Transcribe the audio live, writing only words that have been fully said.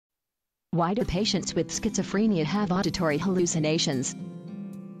Why do patients with schizophrenia have auditory hallucinations?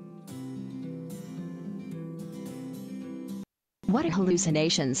 What are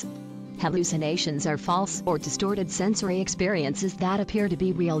hallucinations? Hallucinations are false or distorted sensory experiences that appear to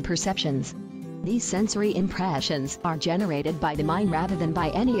be real perceptions. These sensory impressions are generated by the mind rather than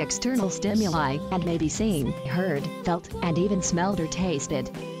by any external stimuli, and may be seen, heard, felt, and even smelled or tasted.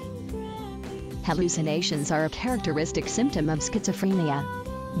 Hallucinations are a characteristic symptom of schizophrenia.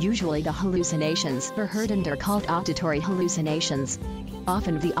 Usually the hallucinations are heard and are called auditory hallucinations.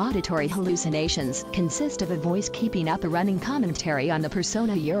 Often the auditory hallucinations consist of a voice keeping up a running commentary on the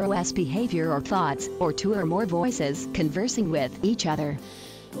persona Euro's behavior or thoughts, or two or more voices conversing with each other.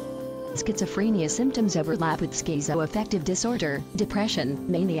 Schizophrenia symptoms overlap with schizoaffective disorder, depression,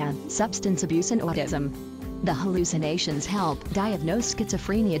 mania, substance abuse and autism. The hallucinations help diagnose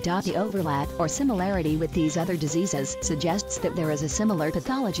schizophrenia. The overlap or similarity with these other diseases suggests that there is a similar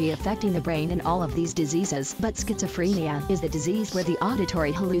pathology affecting the brain in all of these diseases, but schizophrenia is the disease where the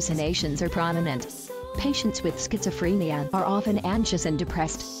auditory hallucinations are prominent. Patients with schizophrenia are often anxious and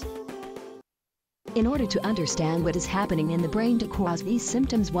depressed. In order to understand what is happening in the brain to cause these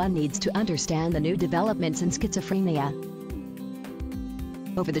symptoms, one needs to understand the new developments in schizophrenia.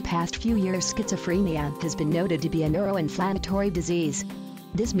 Over the past few years, schizophrenia has been noted to be a neuroinflammatory disease.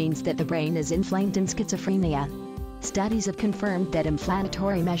 This means that the brain is inflamed in schizophrenia. Studies have confirmed that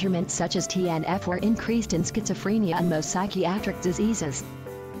inflammatory measurements such as TNF were increased in schizophrenia and most psychiatric diseases.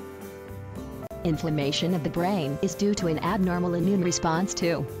 Inflammation of the brain is due to an abnormal immune response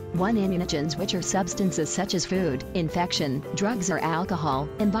to 1. Immunogens, which are substances such as food, infection, drugs or alcohol,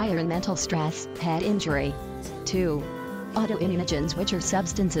 environmental stress, head injury. 2. Autoimmunogens, which are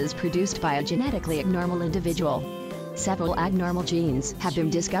substances produced by a genetically abnormal individual. Several abnormal genes have been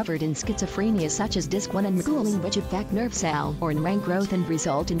discovered in schizophrenia such as DISC1 and MGULIN, which affect nerve cell or neuron growth and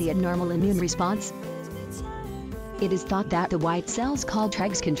result in the abnormal immune response. It is thought that the white cells called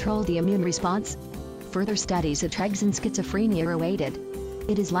TREGs control the immune response. Further studies of TREGs in schizophrenia are awaited.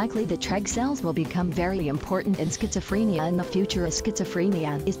 It is likely that TREG cells will become very important in schizophrenia in the future, as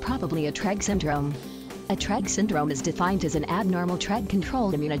schizophrenia is probably a TREG syndrome. A TREG syndrome is defined as an abnormal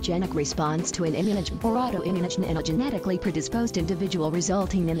TREG-controlled immunogenic response to an immunogen or autoimmunogen in a genetically predisposed individual,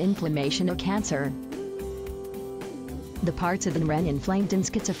 resulting in inflammation or cancer. The parts of the neuron inflamed in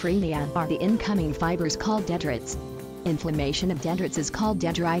schizophrenia are the incoming fibers called dendrites. Inflammation of dendrites is called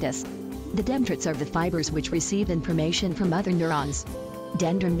dendritis. The dendrites are the fibers which receive information from other neurons.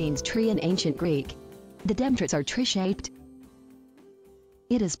 Dendron means tree in ancient Greek. The dendrites are tree-shaped.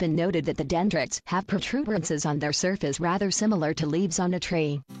 It has been noted that the dendrites have protuberances on their surface rather similar to leaves on a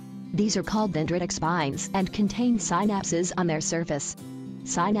tree. These are called dendritic spines and contain synapses on their surface.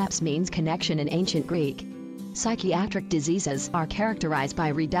 Synapse means connection in ancient Greek. Psychiatric diseases are characterized by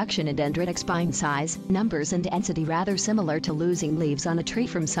reduction in dendritic spine size, numbers and density rather similar to losing leaves on a tree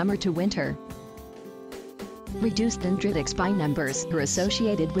from summer to winter. Reduced dendritic spine numbers are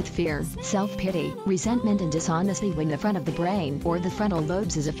associated with fear, self-pity, resentment and dishonesty when the front of the brain or the frontal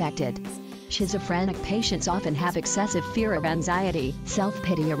lobes is affected. Schizophrenic patients often have excessive fear or anxiety,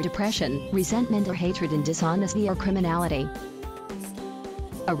 self-pity or depression, resentment or hatred and dishonesty or criminality.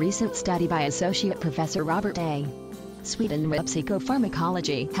 A recent study by Associate Professor Robert A. Sweden with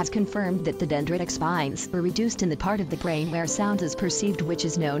psychopharmacology has confirmed that the dendritic spines were reduced in the part of the brain where sound is perceived, which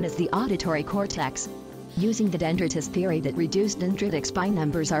is known as the auditory cortex. Using the dendritis theory that reduced dendritic spine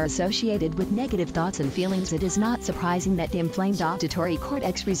numbers are associated with negative thoughts and feelings, it is not surprising that the inflamed auditory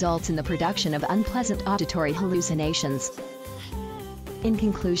cortex results in the production of unpleasant auditory hallucinations. In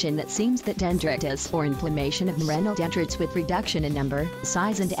conclusion, it seems that dendritis, or inflammation of neuronal dendrites with reduction in number,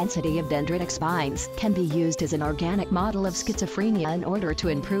 size and density of dendritic spines, can be used as an organic model of schizophrenia in order to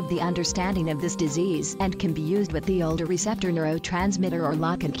improve the understanding of this disease, and can be used with the older receptor neurotransmitter or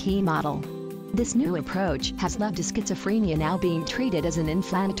lock and key model. This new approach has led to schizophrenia now being treated as an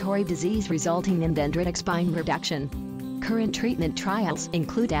inflammatory disease resulting in dendritic spine reduction. Current treatment trials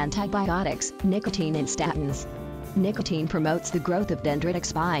include antibiotics, nicotine and statins. Nicotine promotes the growth of dendritic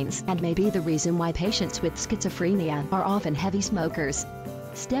spines and may be the reason why patients with schizophrenia are often heavy smokers.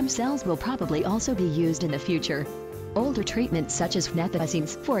 Stem cells will probably also be used in the future. Older treatments such as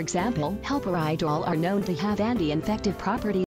phenethicines, for example, helperidol, are known to have anti-infective properties.